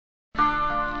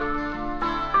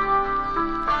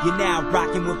You're now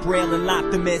rocking with Braille and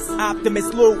Loptimist.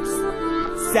 Optimist loops,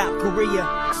 South Korea,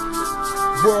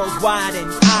 worldwide,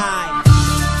 and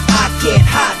I can't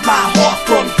hide my heart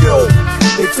from you.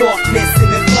 The darkness in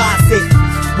the closet,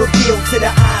 revealed to the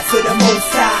eyes of the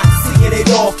Most High, seeing it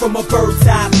all from a bird's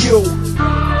eye view.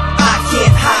 I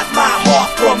can't hide my heart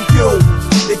from you.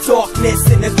 The darkness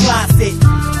in the closet,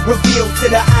 revealed to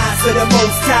the eyes of the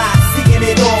Most High, seeing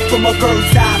it all from a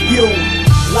bird's eye view.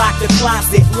 Lock the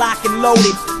closet, lock and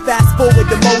loaded. Fast forward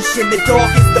the motion, the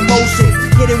darkest emotions,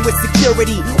 hidden with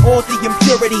security, all the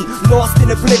impurity, lost in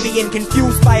oblivion,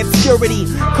 confused by obscurity.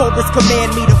 Cobras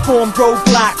command me to form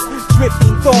roadblocks,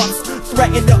 drifting thoughts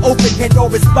threaten to open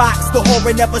Pandora's box. The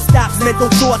horror never stops,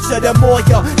 mental torture. The more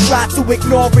you try to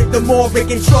ignore it, the more it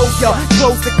controls you.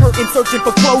 Close the curtain, searching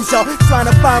for closure, trying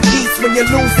to find peace when you're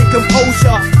losing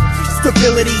composure.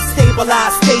 Stability,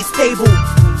 stabilize, stay stable.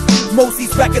 Most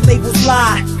these record labels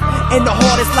lie, and the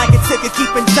heart is like a ticker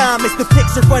keeping time as the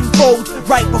picture unfolds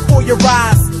right before your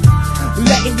eyes,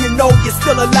 letting you know you're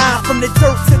still alive. From the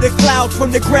dirt to the clouds,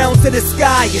 from the ground to the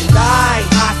sky. And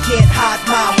I can't hide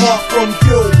my heart from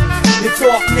you. The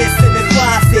darkness in the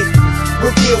closet,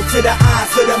 revealed to the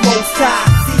eyes of the Most High,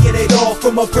 seeing it all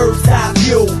from a bird's eye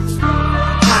view.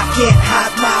 I can't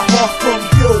hide my heart from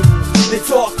you. The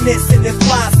darkness in the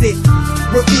closet,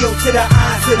 revealed to the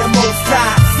eyes of the Most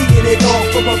High, seeing it all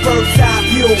from a bird's eye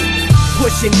view.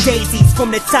 Pushing daisies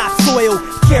from the topsoil,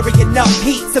 carry enough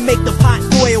heat to make the pot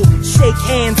boil. Shake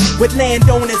hands with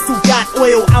landowners who got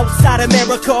oil outside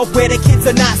America, where the kids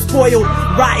are not spoiled.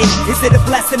 Rotten, is it a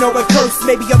blessing or a curse?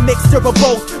 Maybe a mixture of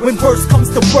both. When worst comes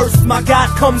to worst, my God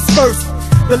comes first.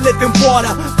 The living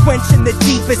water, quenching the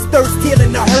deepest thirst,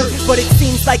 healing the hurt, but it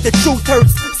seems like the truth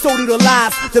hurts. So do the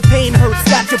lies, the pain hurts.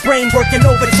 Got your brain working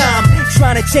overtime,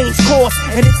 trying to change course,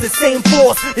 and it's the same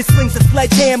force that swings a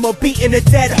sledgehammer, beating a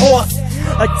dead horse.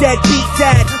 A deadbeat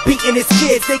dad beating his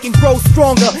kids. They can grow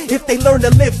stronger if they learn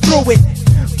to live through it,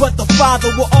 but the father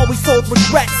will always hold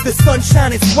regrets. The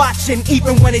sunshine is watching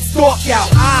even when it's dark out.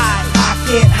 I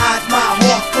can't hide my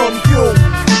heart from you.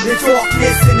 The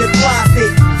darkness in the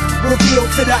closet,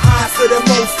 revealed to the eyes of the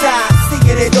Most High,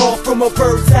 seeing it all from a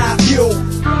bird's eye view.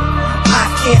 I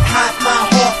can't hide my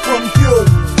heart from you.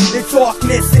 The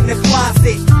darkness in the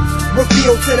closet,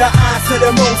 revealed to the eyes of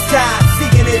the Most High,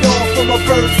 seeing it all from a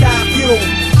bird's eye view.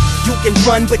 You can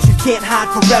run, but you can't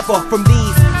hide forever from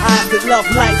these eyes that love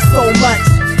life so much.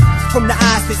 From the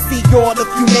eyes that see all of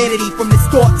humanity, from the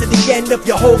start to the end of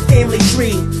your whole family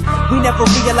tree. We never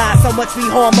realize how much we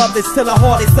harm others till our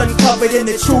heart is uncovered and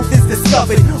the truth is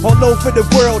discovered. All over the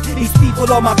world, these people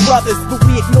are my brothers, but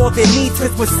we ignore their needs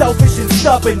cause we're selfish and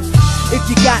stubborn. If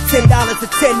you got $10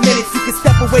 for 10 minutes, you can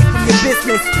step away from your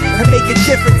business and make a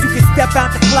difference. You can step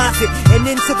out the closet and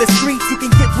into the streets. You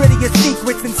can get rid of your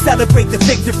secrets and celebrate the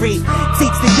victory.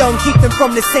 Teach the young, keep them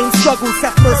from the same struggles.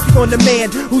 Have mercy on the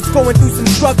man who's going through some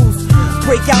struggles.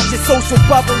 Break out your social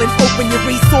bubble and open your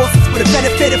resources for the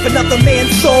benefit of another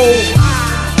man's soul.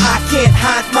 I can't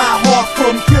hide my heart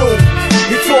from you.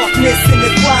 The darkness in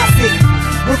the closet,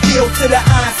 revealed to the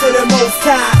eyes of the Most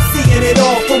High, seeing it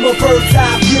all from a bird's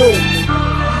eye view.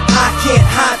 I can't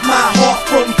hide my heart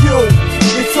from you.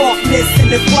 The darkness in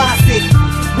the closet,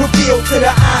 revealed to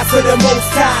the eyes of the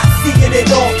Most High, seeing it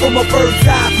all from a bird's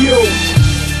eye view.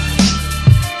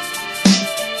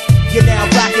 You're now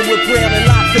rocking with Braille and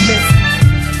Loptimist.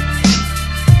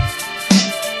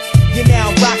 You're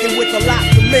now rocking with the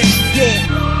Loptimist, yeah.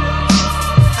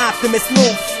 Optimist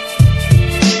loops.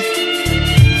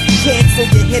 Cancel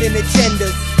your hidden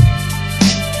agendas.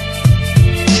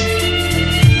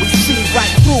 We see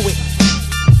right through it.